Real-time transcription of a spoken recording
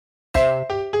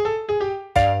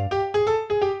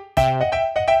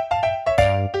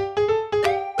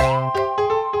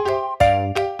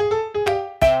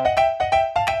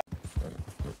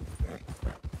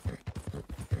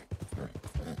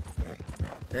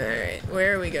Alright,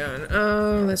 where are we going?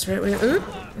 Oh, that's right. Oop.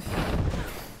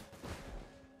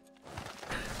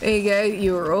 There you go.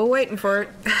 You were all waiting for it.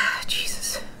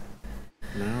 Jesus.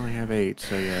 No, I only have 8,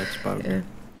 so yeah, it's bugged. Yeah.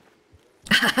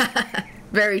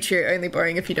 Very true. Only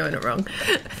boring if you're doing it wrong.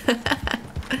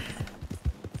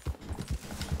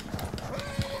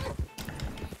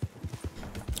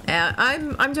 Yeah,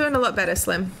 I'm doing a lot better,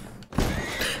 Slim.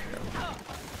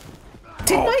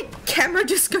 Did my camera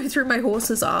just go through my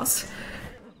horse's ass?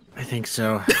 I think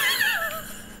so.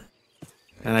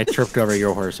 And I tripped over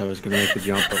your horse. I was going to make the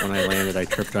jump, but when I landed, I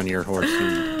tripped on your horse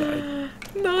and died.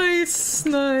 Nice,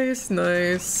 nice,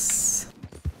 nice.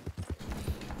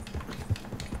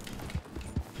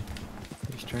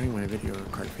 Just turning my video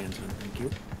card fans on. Thank you.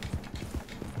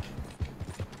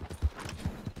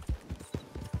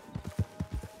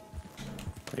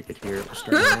 I could hear it was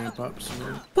starting to ramp up. So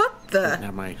What the? I didn't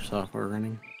have my software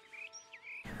running.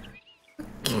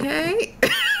 Okay.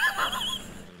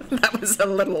 That was a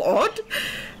little odd.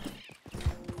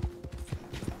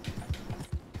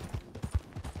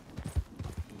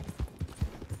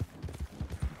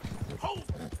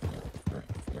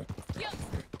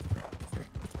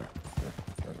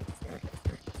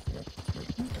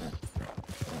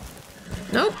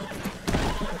 Nope.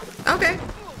 Okay,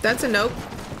 that's a nope.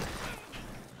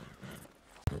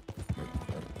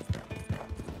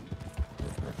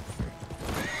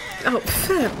 Oh,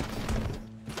 flip.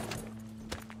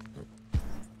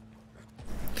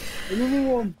 Another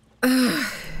one.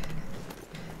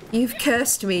 You've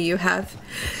cursed me, you have.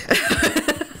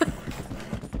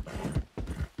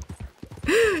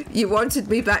 You wanted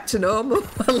me back to normal.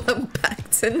 Well, I'm back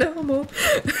to normal.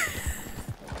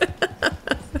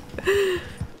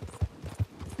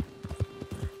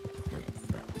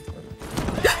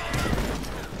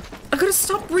 I gotta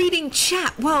stop reading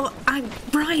chat while I'm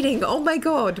riding. Oh my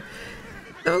god.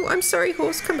 Oh, I'm sorry,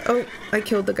 horse. Come. Oh, I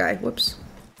killed the guy. Whoops.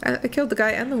 I killed the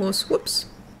guy and the horse. Whoops.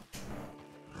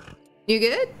 You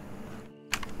good?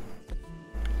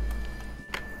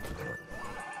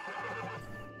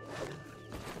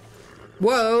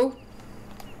 Whoa.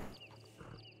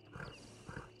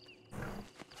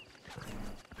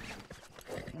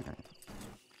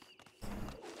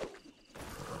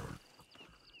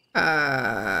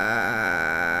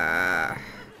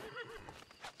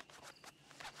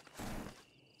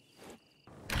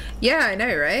 Yeah, I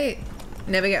know, right?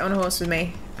 Never get on a horse with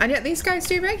me. And yet these guys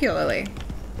do regularly.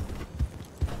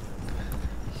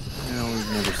 No, we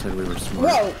never said we were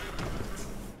smart. Whoa!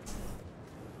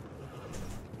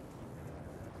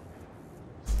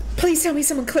 Please tell me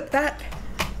someone clipped that.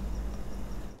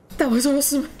 That was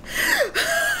awesome.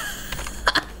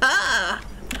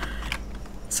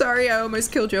 Sorry, I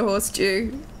almost killed your horse,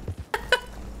 Jew.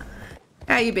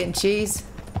 How you been, Cheese?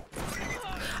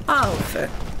 Oh, for...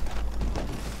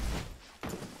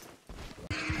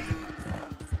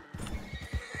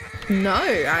 No,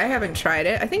 I haven't tried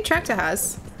it. I think Tractor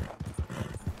has.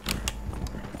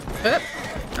 Oop.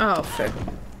 Oh, fuck.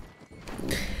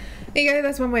 There you go,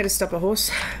 that's one way to stop a horse.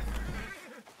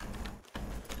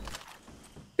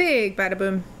 Big bada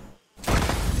boom.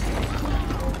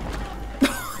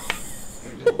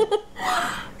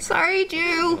 Sorry,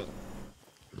 Jew.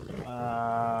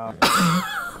 I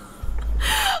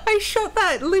shot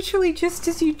that literally just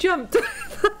as you jumped.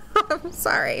 I'm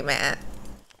sorry, man.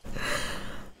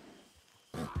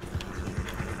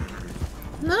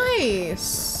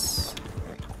 Nice.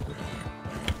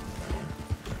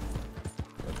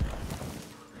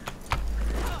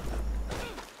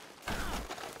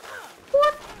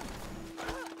 What?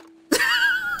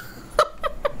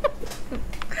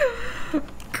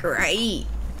 Great.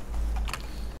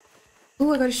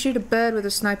 Ooh, I gotta shoot a bird with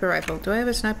a sniper rifle. Do I have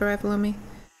a sniper rifle on me?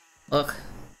 Look.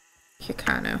 You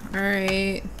kind of.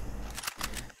 Alright.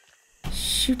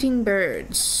 Shooting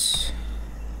birds.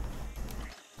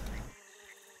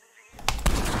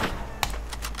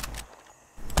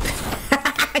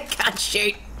 I can't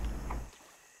shoot.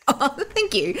 Oh,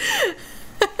 thank you.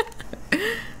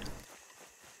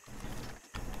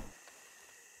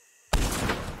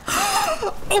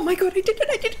 Oh my god, I did it,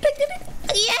 I did it, I did it.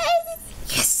 Yes!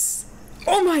 Yes!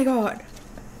 Oh my god.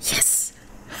 Yes!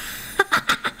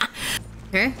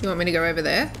 Okay, you want me to go over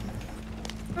there?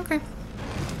 Okay.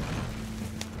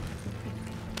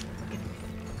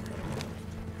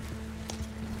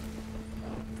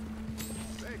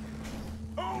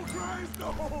 Oh, Christ,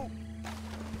 no!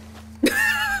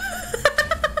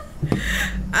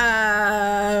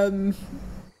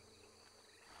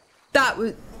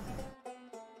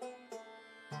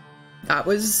 That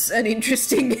was an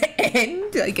interesting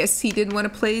end. I guess he didn't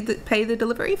want to pay the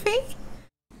delivery fee.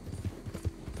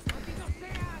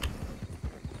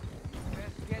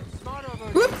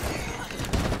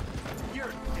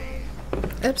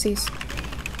 Oopsies.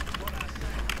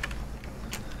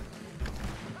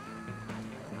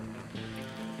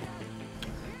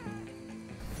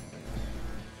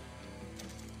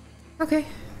 Okay.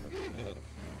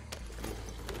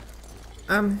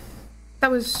 That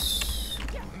was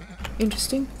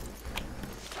interesting.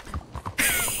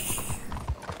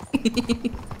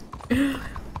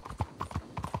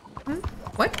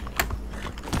 What?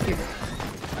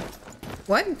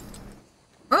 What?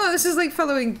 Oh, this is like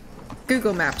following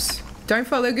Google Maps. Don't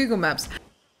follow Google Maps.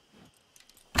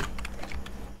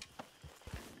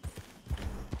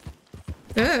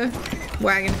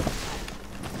 Wagon.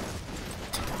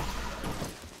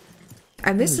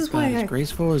 And this is why as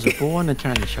graceful as a bull in a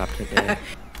china shop today.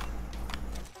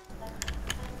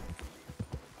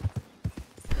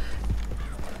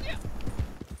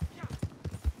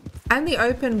 And the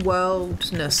open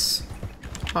worldness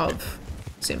of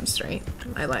Sims 3,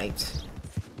 I liked.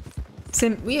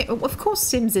 Yeah, of course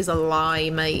Sims is a lie,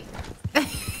 mate.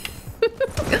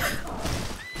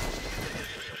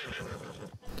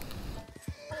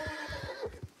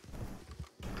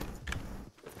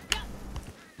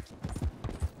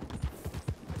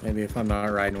 Maybe if I'm not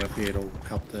riding with you, it'll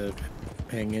help the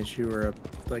ping issue or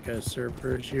like a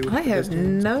server issue. I have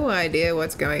no idea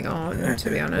what's going on, to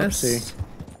be honest. Whoopsie.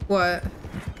 What?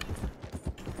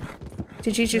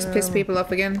 Did you just piss people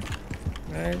off again?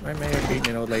 I may have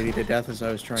beaten an old lady to death as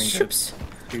I was trying to Oops.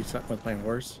 do something with my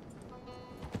horse.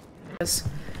 Yes.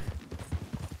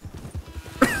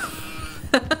 I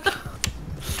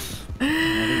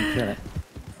didn't kill it.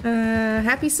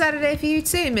 Happy Saturday for you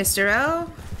too, Mr.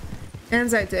 L.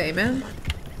 Anzac Day, man.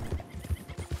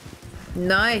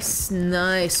 Nice,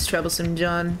 nice, Troublesome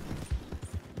John.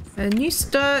 A new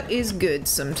start is good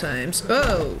sometimes.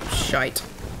 Oh, shite.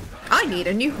 I need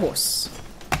a new horse.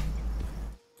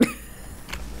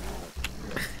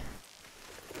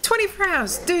 24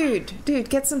 hours, dude,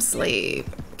 get some sleep.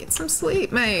 Get some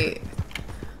sleep, mate.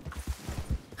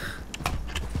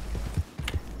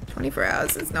 24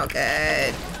 hours is not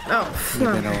good. Oh,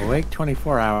 You've been awake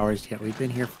 24 hours, yet we've been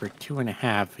here for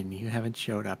 2.5, and you haven't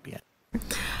showed up yet.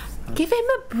 give him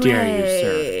a break. Dare you,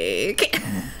 sir.